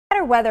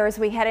weather as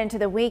we head into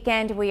the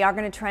weekend. We are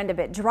going to trend a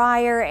bit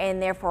drier and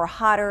therefore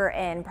hotter,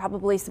 and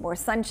probably some more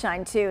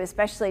sunshine too,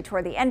 especially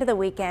toward the end of the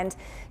weekend.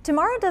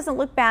 Tomorrow doesn't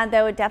look bad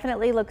though. It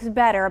definitely looks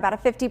better. About a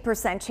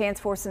 50% chance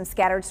for some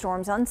scattered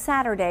storms on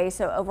Saturday.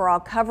 So overall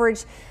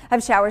coverage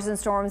of showers and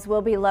storms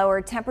will be lower.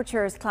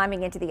 Temperatures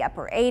climbing into the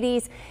upper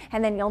 80s.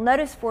 And then you'll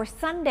notice for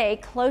Sunday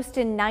close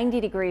to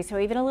 90 degrees. So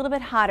even a little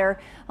bit hotter.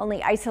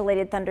 Only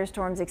isolated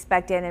thunderstorms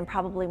expected and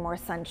probably more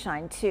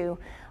sunshine too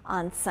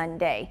on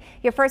Sunday.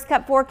 Your first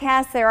cut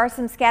forecast, there are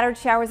some scattered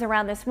showers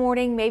around this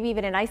morning, maybe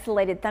even an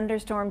isolated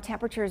thunderstorm.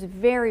 Temperatures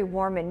very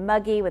warm and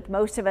muggy with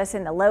most of us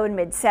in the low and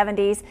mid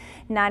 70s.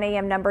 9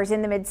 a.m. numbers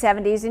in the mid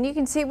 70s, and you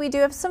can see we do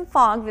have some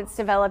fog that's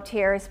developed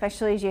here,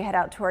 especially as you head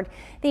out toward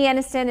the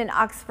Anniston and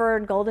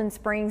Oxford, Golden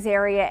Springs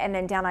area, and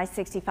then down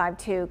I-65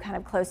 too, kind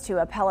of close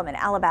to Pelham and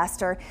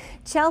Alabaster.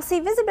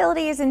 Chelsea,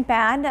 visibility isn't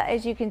bad,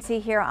 as you can see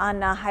here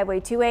on Highway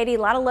 280. A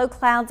lot of low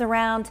clouds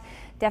around.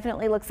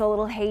 Definitely looks a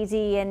little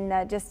hazy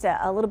and just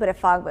a little bit of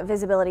fog, but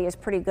visibility is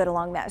pretty good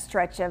along that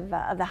stretch of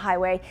the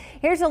highway.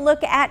 Here's a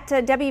look at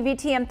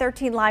WVTM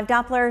 13 live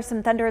Doppler.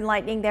 Some thunder and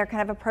lightning there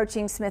kind of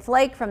approaching Smith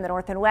Lake from the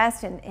north and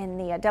west and in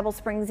the Double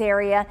Springs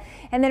area.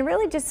 And then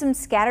really just some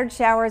scattered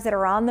showers that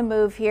are on the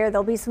move here.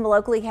 There'll be some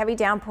locally heavy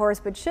downpours,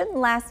 but shouldn't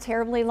last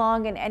terribly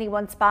long in any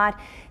one spot,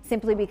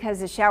 simply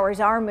because the showers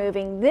are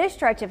moving. This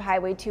stretch of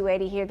Highway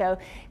 280 here, though,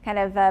 kind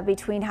of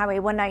between Highway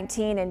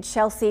 119 and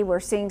Chelsea,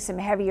 we're seeing some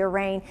heavier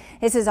rain.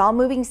 This is all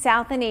moving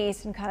south and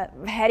east and kind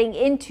of heading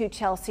into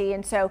Chelsea,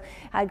 and so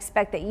I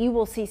expect that you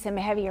will see some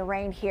heavier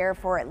rain here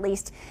for at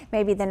least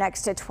maybe the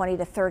next 20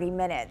 to 30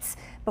 minutes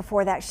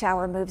before that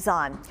shower moves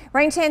on.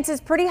 Rain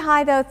chances pretty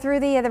high though through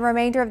the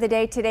remainder of the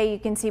day today. You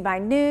can see by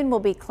noon we'll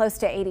be close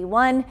to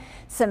 81,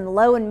 some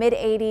low and mid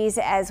 80s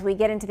as we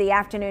get into the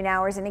afternoon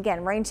hours. And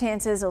again, rain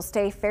chances will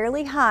stay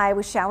fairly high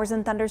with showers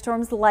and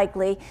thunderstorms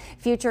likely.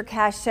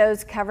 Futurecast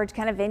shows coverage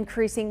kind of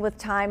increasing with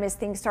time as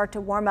things start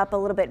to warm up a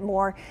little bit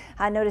more.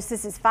 Notice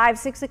this is 5,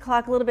 6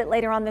 o'clock a little bit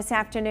later on this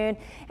afternoon.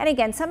 And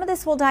again, some of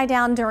this will die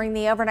down during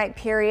the overnight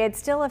period.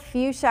 Still a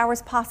few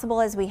showers possible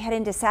as we head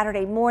into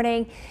Saturday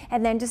morning.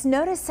 And then just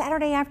notice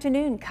Saturday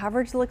afternoon,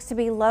 coverage looks to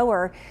be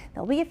lower.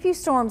 There'll be a few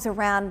storms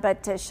around,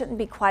 but shouldn't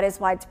be quite as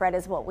widespread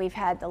as what we've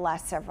had the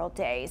last several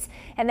days.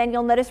 And then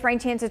you'll notice rain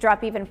chances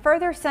drop even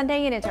further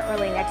Sunday and into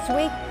early next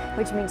week,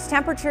 which means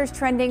temperatures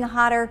trending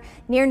hotter,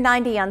 near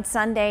 90 on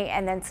Sunday,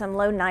 and then some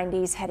low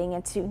 90s heading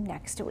into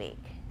next week.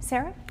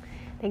 Sarah?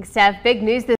 Thanks, Steph. Big news this